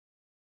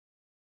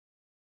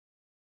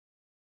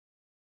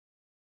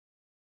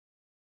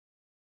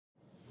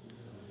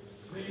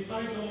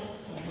title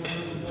of my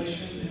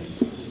presentation is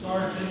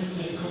Starting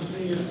a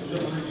Continuous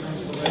Delivery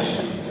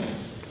Transformation.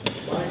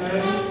 My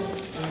name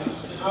is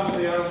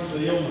Adriaan de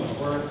Jonge,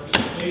 or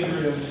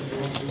Adriaan if you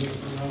want to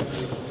pronounce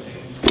it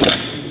in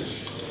English.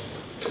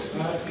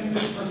 In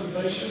this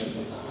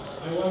presentation,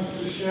 I want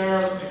to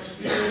share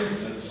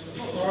experiences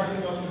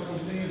starting off a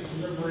continuous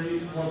delivery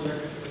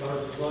project with our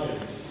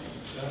clients.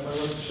 And I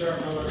want to share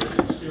our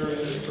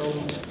experience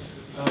from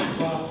the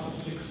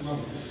past 6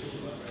 months.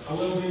 I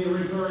will be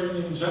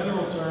referring in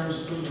general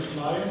terms to the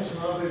client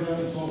rather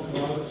than talk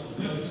about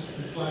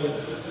the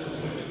client's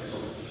specifics.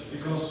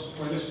 Because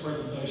for this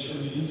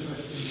presentation, the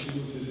interesting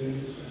things is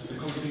in the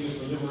continuous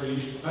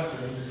delivery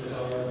patterns that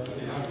are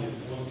behind it,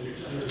 what the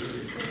experience.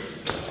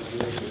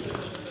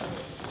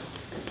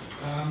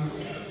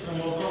 And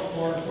we'll talk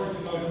for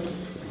 45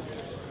 minutes.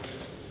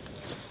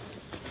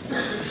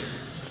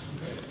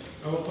 Okay.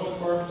 I will talk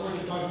for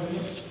 45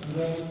 minutes, and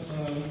then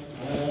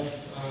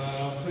I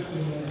have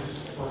 15 minutes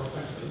for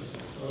questions.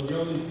 So the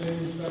only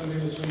thing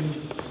standing between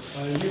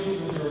you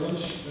and your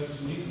lunch, that's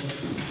me,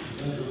 that's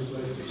Andrew's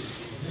place.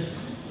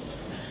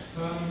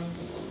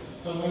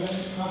 So my name is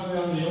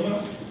Adriaan de Jonge.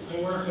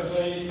 I work as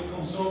a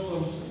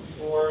consultant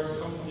for a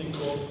company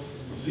called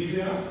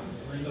Xebia,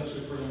 or in Dutch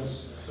we pronounce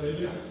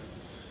Xebia.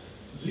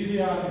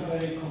 Xebia is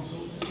a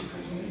consultancy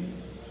company.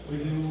 We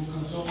do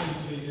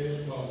consultancy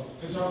in, well,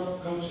 agile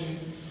coaching,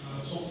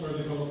 software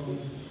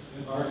development,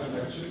 and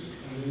architecture.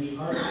 And in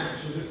the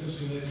architecture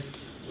business unit,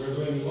 we're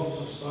doing lots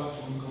of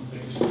stuff on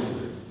continuous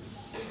delivery.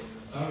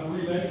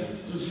 Related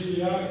to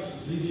Xebia, it's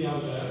Xebia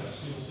Labs.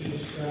 You'll see a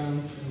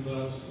stand in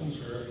the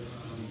sponsor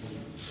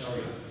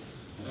area.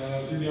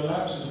 Xebia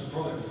Labs is a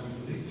product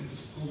company.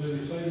 It's under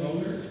the same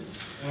owner.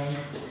 And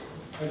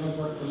I don't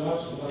work for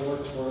Labs, but I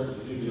work for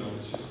Xebia,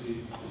 which is the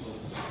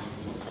consultancy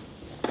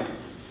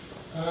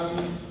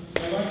company.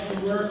 I like to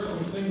work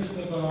on things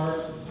that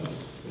are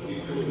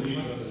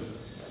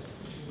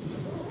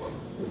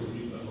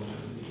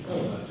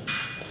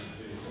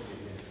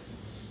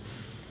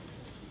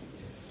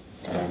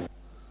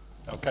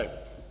okay.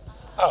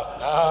 Oh,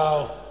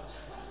 now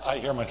I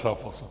hear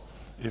myself also,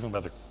 even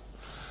better.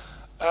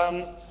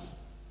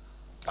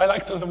 I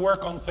like to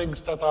work on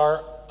things that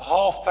are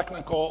half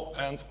technical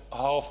and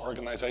half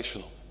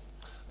organizational.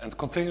 And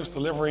continuous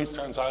delivery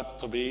turns out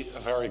to be a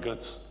very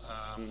good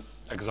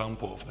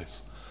example of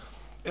this.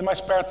 In my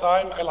spare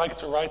time, I like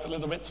to write a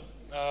little bit.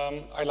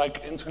 I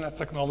like internet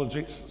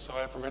technologies, so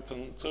I've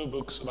written 2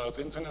 books about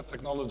internet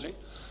technology.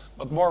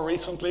 But more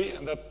recently,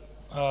 and that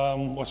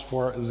was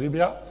for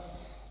Xebia,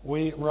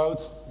 we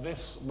wrote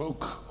this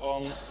book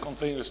on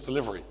continuous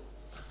delivery.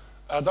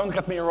 Don't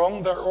get me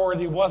wrong, there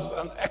already was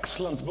an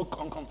excellent book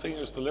on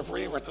continuous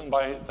delivery written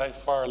by Dave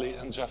Farley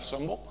and Jeff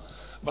Sumble.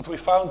 But we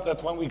found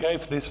that when we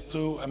gave this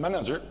to a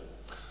manager,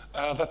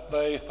 that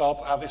they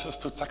thought, this is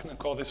too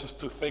technical, this is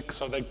too thick,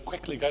 so they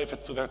quickly gave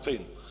it to their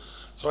team.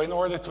 So in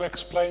order to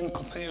explain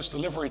continuous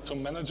delivery to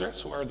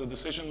managers, who are the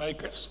decision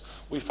makers,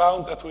 we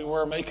found that we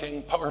were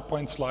making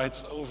PowerPoint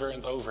slides over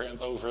and over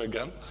and over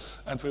again,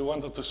 and we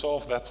wanted to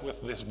solve that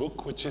with this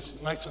book, which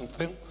is nice and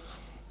thin,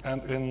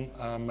 and in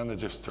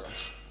managers'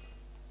 terms.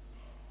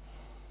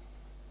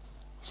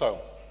 So,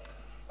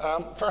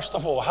 first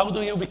of all, how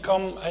do you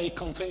become a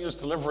continuous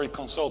delivery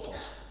consultant?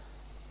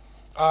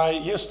 I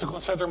used to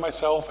consider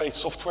myself a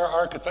software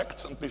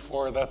architect, and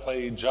before that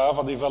a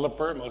Java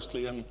developer,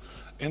 mostly in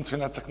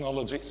internet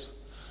technologies.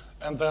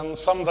 And then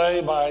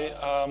someday my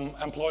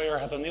employer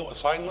had a new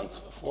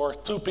assignment for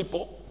 2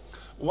 people,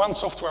 1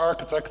 software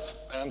architect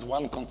and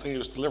 1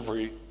 continuous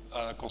delivery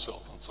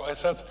consultant. So I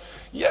said,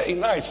 yay,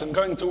 nice, I'm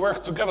going to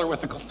work together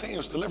with a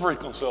continuous delivery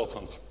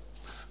consultant.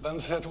 Then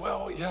they said,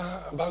 well,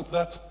 yeah, about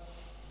that.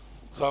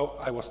 So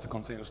I was the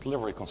continuous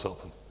delivery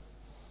consultant.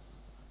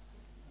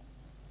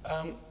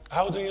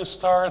 How do you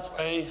start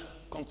a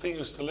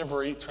continuous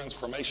delivery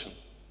transformation?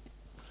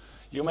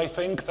 You may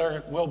think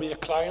there will be a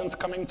client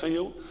coming to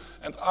you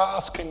and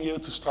asking you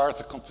to start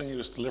a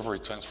continuous delivery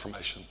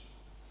transformation.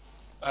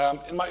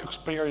 In my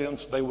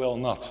experience, they will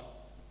not.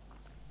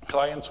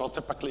 Clients will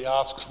typically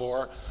ask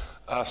for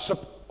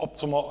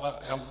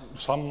suboptimal,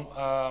 some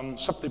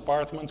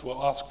sub-department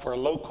will ask for a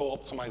local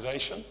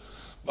optimization,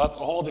 but a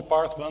whole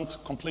department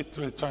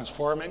completely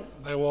transforming,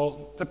 they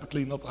will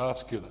typically not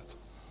ask you that.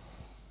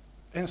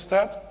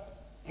 Instead,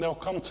 they'll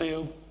come to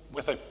you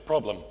with a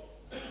problem.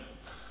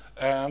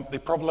 And the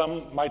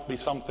problem might be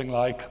something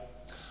like,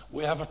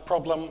 we have a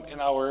problem in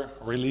our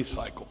release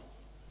cycle.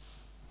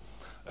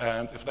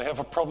 And if they have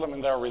a problem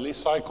in their release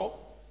cycle,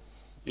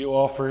 you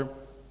offer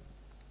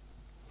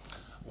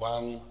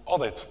 1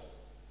 audit.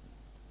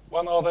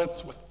 1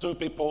 audit with 2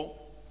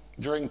 people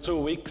during 2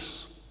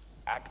 weeks.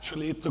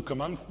 Actually, it took a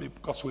month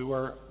because we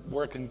were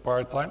working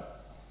part-time.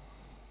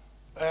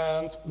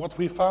 And what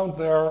we found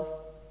there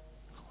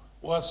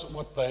was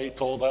what they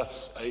told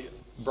us, a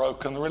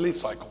broken release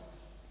cycle.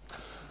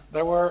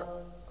 There were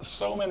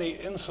so many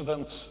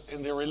incidents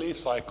in the release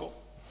cycle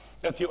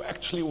that you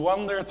actually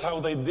wondered how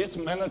they did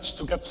manage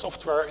to get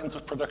software into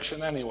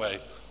production anyway.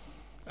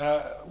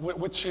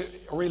 which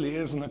really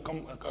is an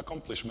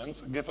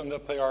accomplishment, given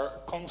that they are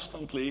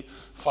constantly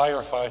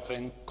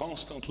firefighting,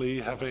 constantly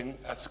having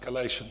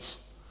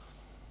escalations.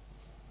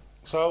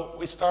 So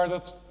we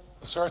started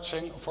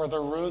searching for the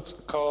root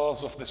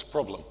cause of this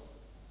problem.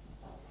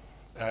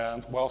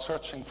 And while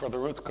searching for the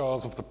root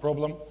cause of the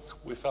problem,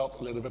 we felt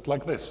a little bit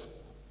like this.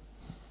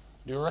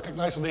 You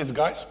recognize these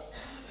guys?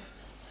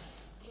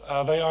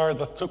 They are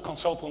the two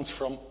consultants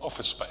from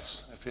Office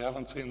Space. If you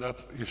haven't seen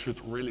that, you should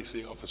really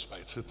see Office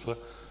Space. It's a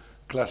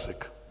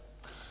classic.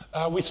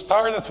 We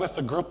started with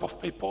a group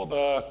of people,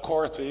 the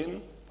core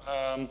team,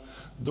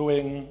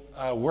 doing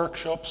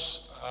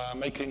workshops,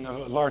 making a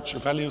large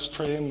value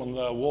stream on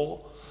the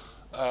wall,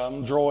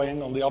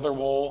 drawing on the other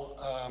wall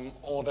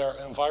all their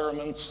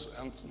environments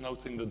and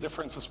noting the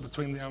differences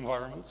between the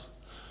environments.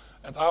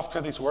 And after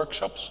these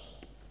workshops,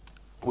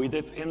 we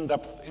did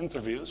in-depth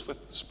interviews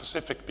with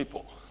specific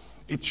people,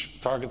 each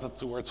targeted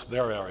towards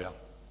their area.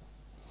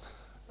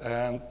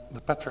 And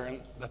the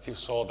pattern that you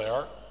saw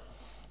there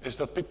is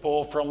that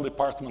people from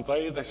Department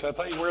A, they said,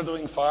 hey, we're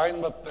doing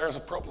fine, but there's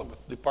a problem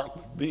with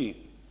Department B.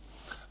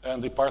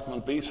 And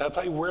Department B said,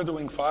 hey, we're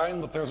doing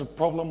fine, but there's a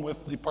problem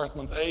with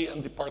Department A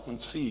and Department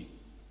C.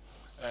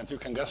 And you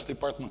can guess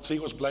Department C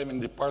was blaming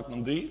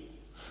Department D,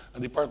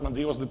 and Department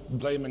D was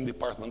blaming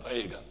Department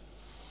A again.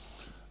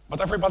 But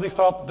everybody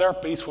thought their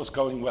piece was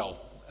going well.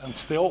 And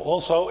still,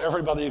 also,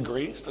 everybody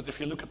agrees that if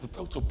you look at the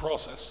total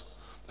process,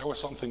 there was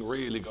something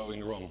really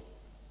going wrong.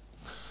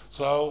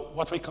 So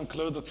what we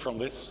concluded from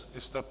this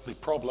is that the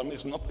problem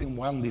is not in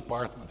one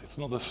department. It's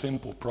not a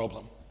simple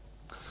problem.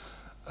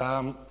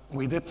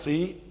 We did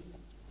see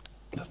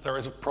that there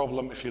is a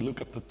problem if you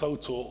look at the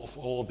total of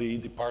all the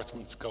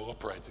departments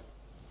cooperating.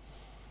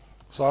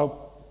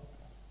 So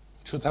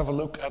should have a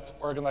look at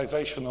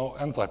organizational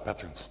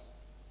anti-patterns.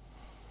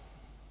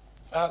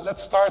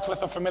 Let's start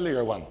with a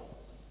familiar one.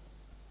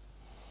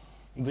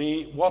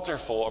 The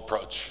waterfall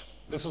approach.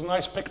 This is a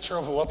nice picture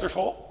of a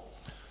waterfall.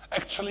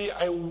 Actually,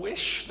 I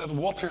wish that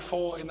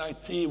waterfall in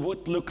IT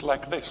would look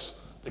like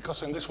this,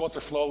 because in this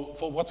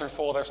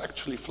waterfall there's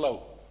actually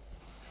flow.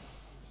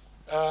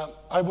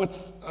 I would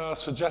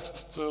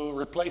suggest to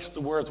replace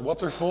the word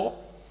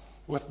waterfall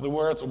with the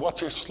word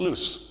water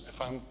sluice, if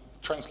I'm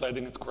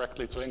translating it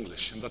correctly to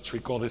English. In Dutch we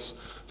call this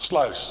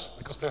sluis,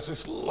 because there's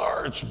this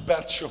large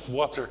batch of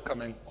water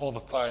coming all the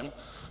time,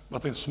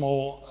 but in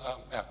small,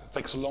 it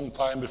takes a long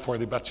time before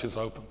the batch is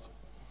opened.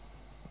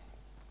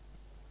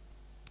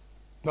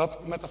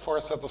 But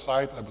metaphor set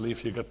aside, I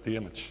believe you get the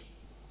image.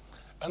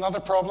 Another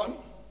problem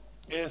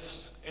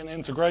is in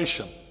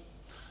integration.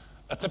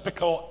 A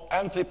typical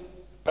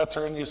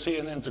anti-pattern you see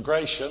in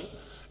integration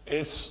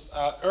is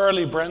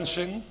early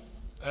branching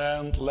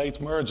and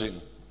late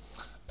merging,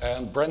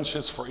 and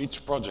branches for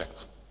each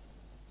project.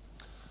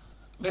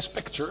 This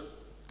picture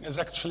is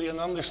actually an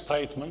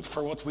understatement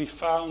for what we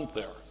found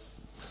there.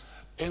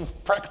 In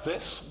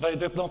practice, they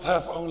did not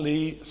have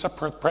only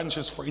separate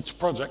branches for each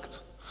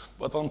project,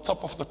 but on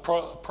top of the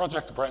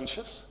project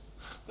branches,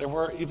 there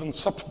were even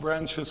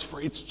sub-branches for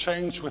each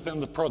change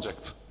within the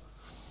project.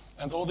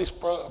 And all these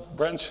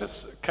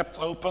branches kept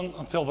open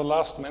until the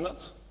last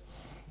minute.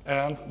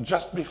 And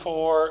just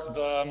before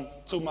the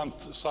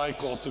 2-month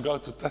cycle to go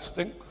to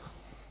testing,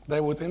 they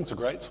would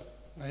integrate.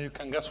 And you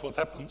can guess what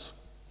happens.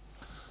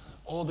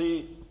 All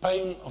the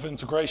pain of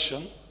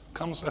integration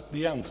comes at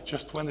the end,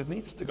 just when it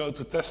needs to go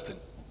to testing.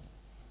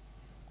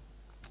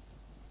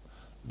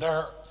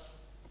 Their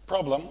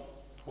problem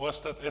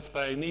was that if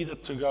they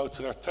needed to go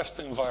to their test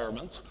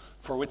environment,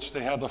 for which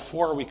they had a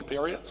 4-week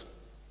period,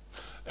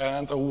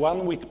 and a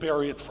 1-week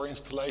period for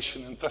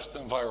installation in test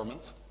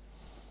environment,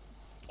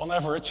 on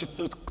average it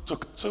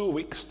took 2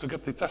 weeks to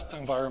get the test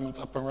environment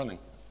up and running.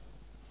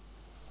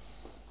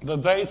 The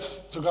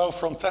date to go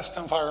from test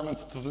environment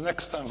to the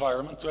next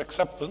environment to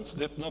acceptance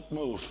did not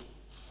move.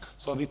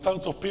 So the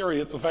total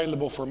period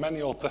available for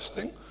manual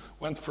testing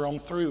went from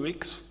 3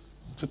 weeks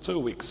to 2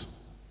 weeks.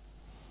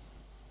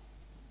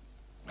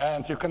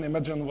 And you can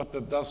imagine what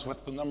that does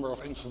with the number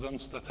of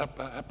incidents that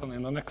happen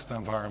in the next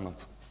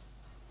environment.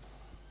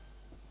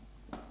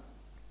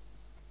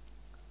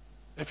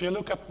 If you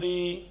look at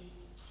the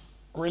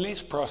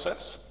release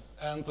process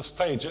and the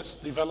stages,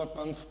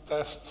 development,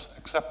 test,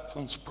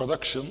 acceptance,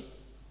 production,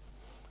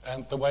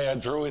 and the way I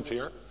drew it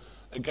here,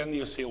 again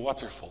you see a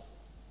waterfall.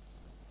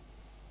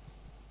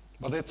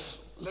 But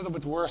it's a little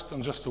bit worse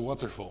than just a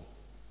waterfall.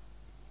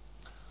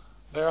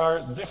 There are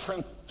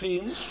different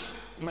teams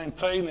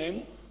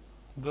maintaining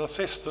the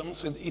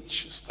systems in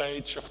each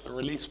stage of the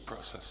release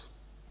process.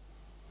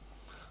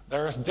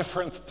 There is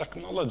different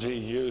technology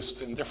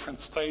used in different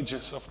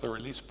stages of the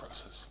release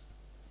process.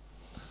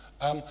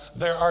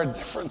 There are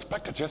different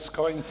packages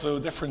going to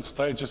different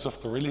stages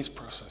of the release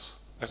process.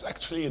 There's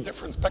actually a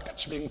different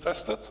package being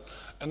tested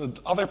and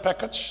another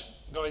package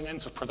going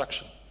into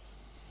production.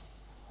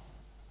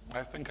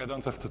 I think I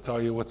don't have to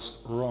tell you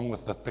what's wrong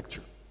with that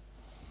picture.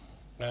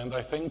 And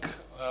I think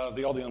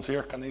the audience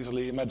here can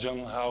easily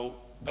imagine how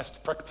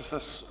best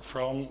practices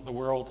from the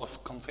world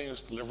of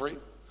continuous delivery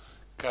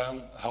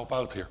can help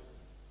out here.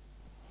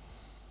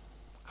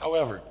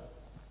 However,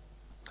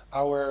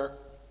 our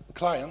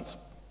client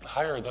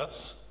hired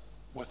us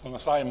with an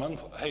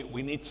assignment, hey,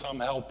 we need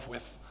some help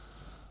with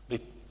the,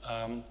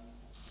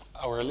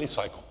 our release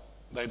cycle.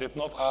 They did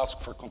not ask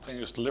for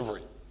continuous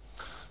delivery.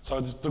 So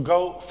it's to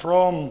go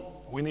from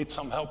we need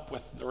some help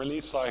with the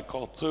release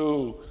cycle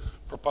to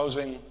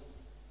proposing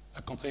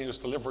a continuous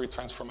delivery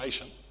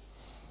transformation,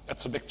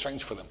 that's a big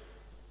change for them.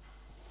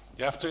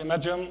 You have to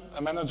imagine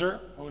a manager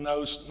who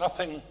knows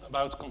nothing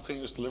about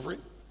continuous delivery,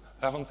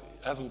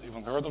 hasn't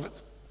even heard of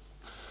it,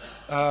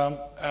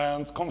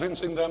 and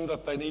convincing them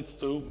that they need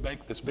to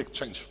make this big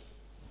change.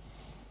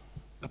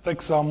 It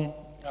takes some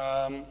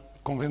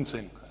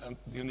convincing, and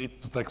you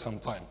need to take some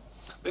time.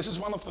 This is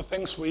one of the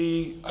things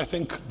we, I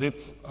think,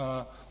 did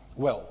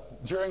well.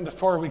 During the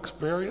 4 weeks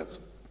period,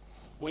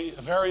 we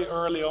very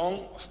early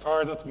on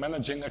started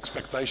managing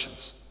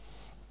expectations.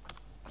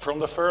 From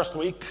the first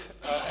week,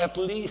 at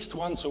least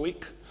once a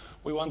week,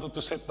 we wanted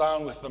to sit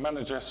down with the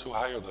managers who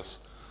hired us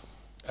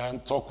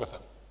and talk with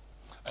them.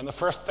 And the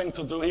first thing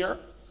to do here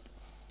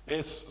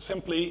is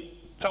simply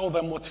tell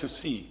them what you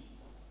see.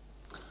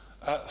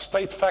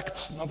 State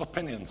facts, not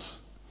opinions.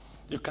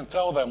 You can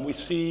tell them we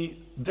see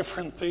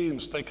different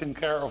teams taking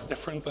care of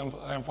different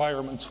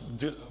environments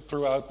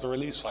throughout the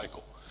release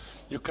cycle.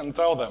 You can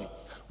tell them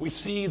we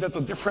see that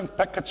a different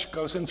package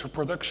goes into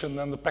production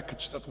than the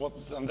package that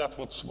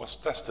was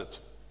tested.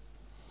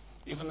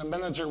 Even a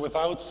manager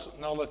without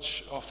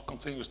knowledge of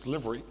continuous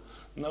delivery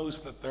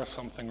knows that there's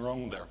something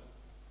wrong there.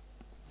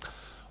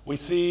 We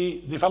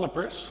see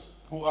developers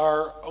who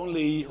are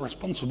only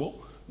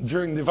responsible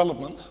during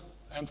development,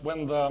 and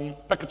when the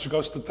package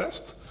goes to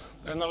test,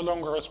 they're no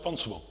longer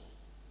responsible.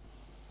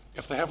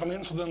 If they have an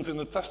incident in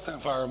the test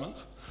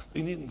environment,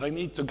 they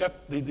need to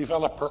get the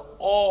developer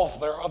off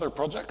their other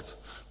project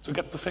to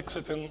get to fix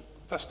it in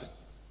testing.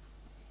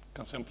 I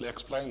can simply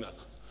explain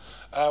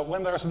that.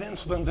 When there's an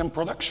incident in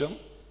production,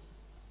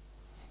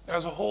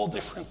 there's a whole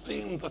different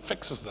team that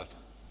fixes that.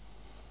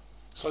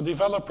 So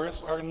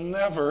developers are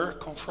never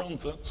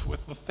confronted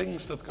with the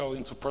things that go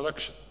into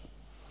production.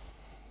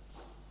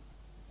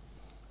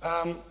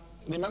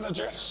 The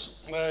managers,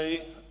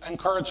 they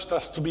encouraged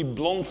us to be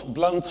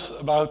blunt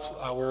about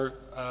our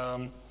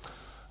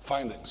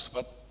findings.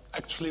 But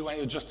actually, when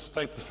you just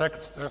state the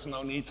facts, there's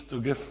no need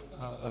to give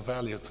a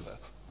value to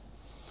that.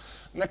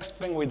 Next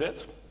thing we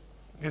did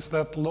is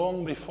that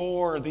long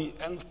before the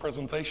end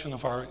presentation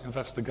of our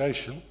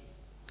investigation,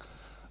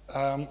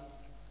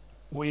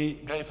 we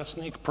gave a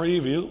sneak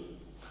preview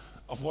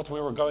of what we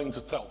were going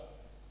to tell.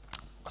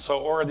 So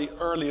already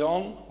early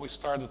on, we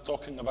started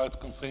talking about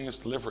continuous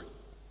delivery.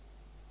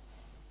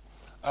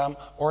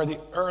 Already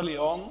early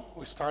on,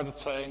 we started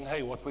saying,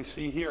 hey, what we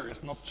see here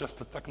is not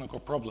just a technical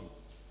problem.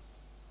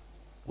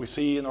 We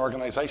see an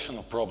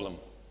organizational problem.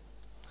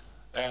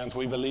 And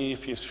we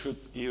believe you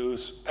should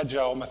use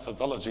agile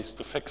methodologies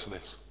to fix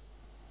this.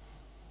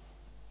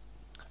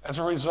 As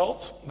a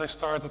result, they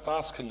started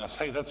asking us,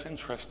 hey, that's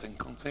interesting,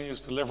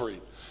 continuous delivery.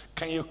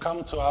 Can you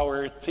come to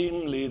our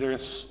team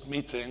leaders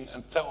meeting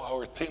and tell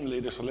our team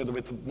leaders a little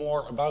bit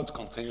more about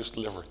continuous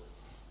delivery?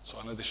 So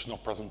an additional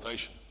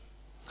presentation.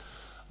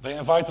 They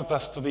invited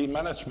us to the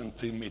management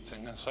team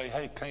meeting and say,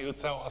 hey, can you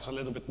tell us a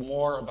little bit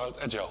more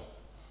about agile?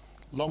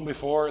 Long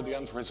before the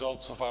end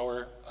results of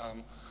our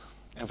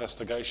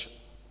investigation.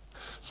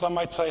 Some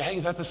might say, hey,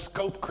 that is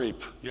scope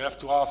creep. You have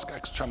to ask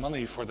extra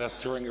money for that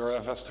during your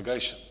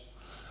investigation.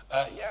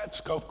 Yeah, it's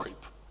scope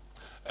creep.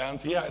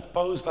 And yeah, it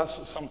posed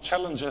us some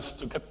challenges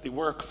to get the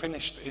work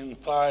finished in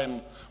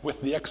time with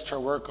the extra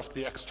work of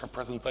the extra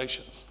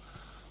presentations.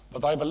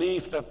 But I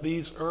believe that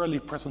these early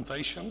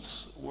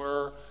presentations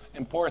were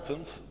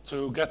important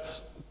to get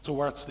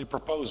towards the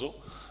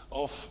proposal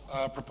of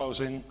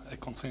proposing a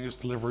continuous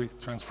delivery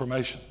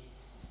transformation.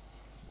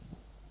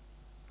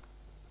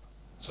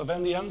 So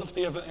then the end of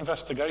the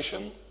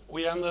investigation,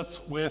 we ended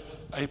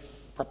with a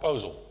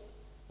proposal.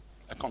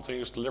 A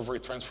continuous delivery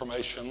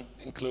transformation,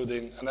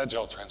 including an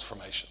agile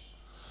transformation.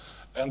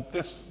 And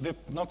this did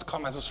not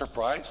come as a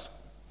surprise,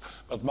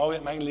 but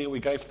mainly we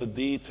gave the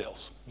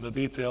details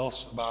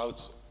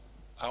about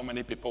how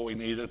many people we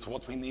needed,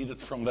 what we needed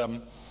from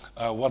them,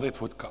 what it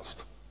would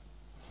cost.